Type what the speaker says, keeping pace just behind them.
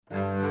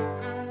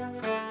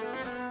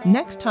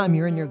Next time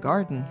you're in your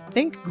garden,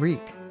 think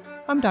Greek.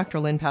 I'm Dr.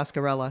 Lynn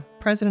Pascarella,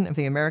 president of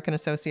the American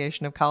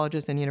Association of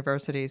Colleges and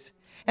Universities.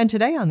 And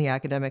today on the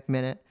Academic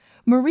Minute,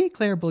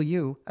 Marie-Claire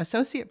Beaulieu,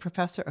 associate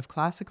professor of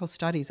classical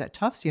studies at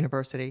Tufts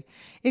University,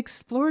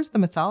 explores the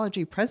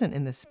mythology present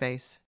in this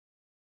space.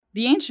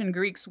 The ancient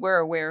Greeks were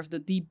aware of the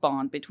deep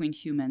bond between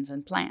humans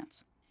and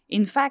plants.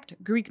 In fact,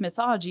 Greek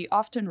mythology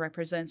often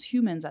represents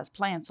humans as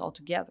plants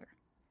altogether.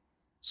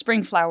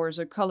 Spring flowers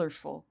are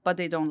colorful, but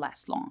they don't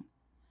last long.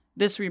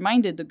 This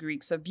reminded the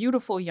Greeks of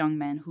beautiful young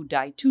men who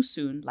died too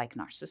soon, like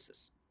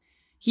Narcissus.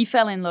 He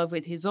fell in love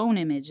with his own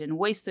image and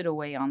wasted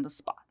away on the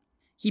spot.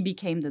 He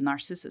became the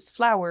Narcissus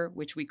flower,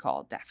 which we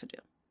call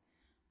daffodil.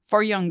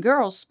 For young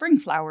girls, spring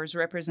flowers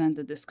represent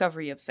the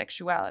discovery of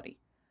sexuality.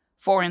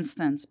 For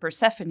instance,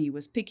 Persephone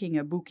was picking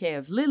a bouquet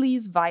of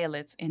lilies,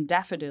 violets, and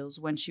daffodils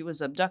when she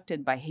was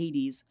abducted by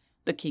Hades,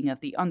 the king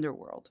of the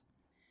underworld.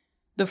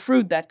 The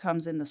fruit that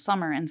comes in the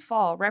summer and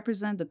fall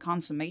represent the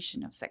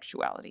consummation of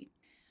sexuality.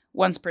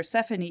 Once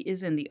Persephone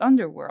is in the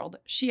underworld,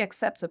 she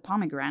accepts a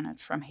pomegranate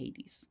from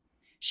Hades.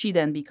 She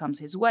then becomes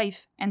his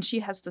wife, and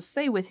she has to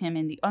stay with him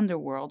in the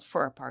underworld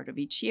for a part of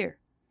each year.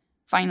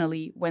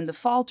 Finally, when the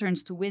fall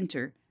turns to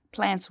winter,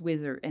 plants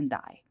wither and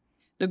die.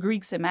 The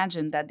Greeks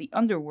imagined that the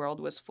underworld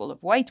was full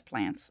of white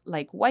plants,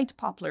 like white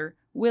poplar,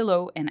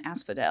 willow, and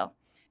asphodel,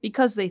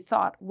 because they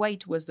thought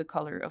white was the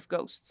color of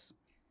ghosts.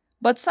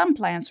 But some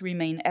plants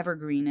remain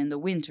evergreen in the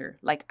winter,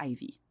 like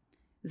ivy.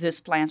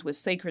 This plant was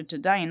sacred to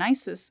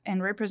Dionysus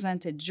and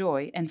represented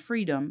joy and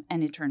freedom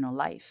and eternal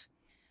life.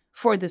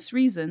 For this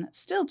reason,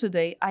 still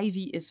today,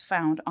 ivy is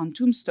found on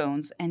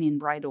tombstones and in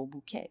bridal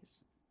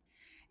bouquets.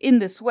 In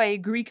this way,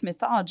 Greek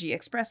mythology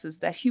expresses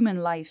that human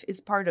life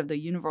is part of the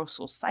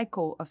universal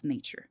cycle of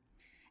nature.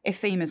 A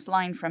famous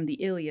line from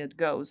the Iliad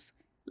goes,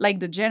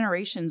 "Like the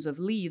generations of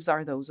leaves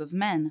are those of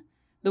men.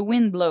 The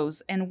wind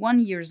blows, and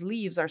one year's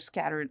leaves are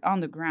scattered on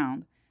the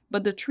ground,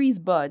 but the trees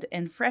bud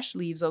and fresh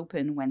leaves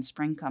open when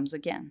spring comes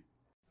again."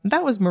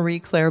 That was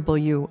Marie-Claire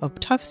Beaulieu of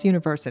Tufts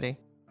University.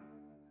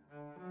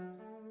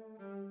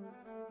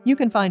 You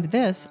can find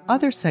this,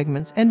 other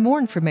segments, and more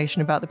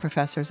information about the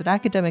professors at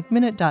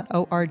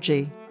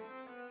academicminute.org.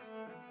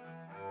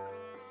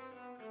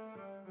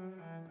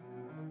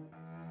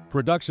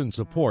 Production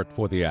support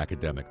for the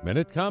Academic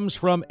Minute comes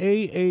from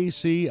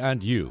AAC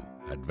and U,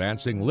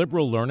 advancing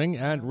liberal learning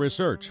and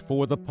research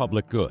for the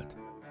public good.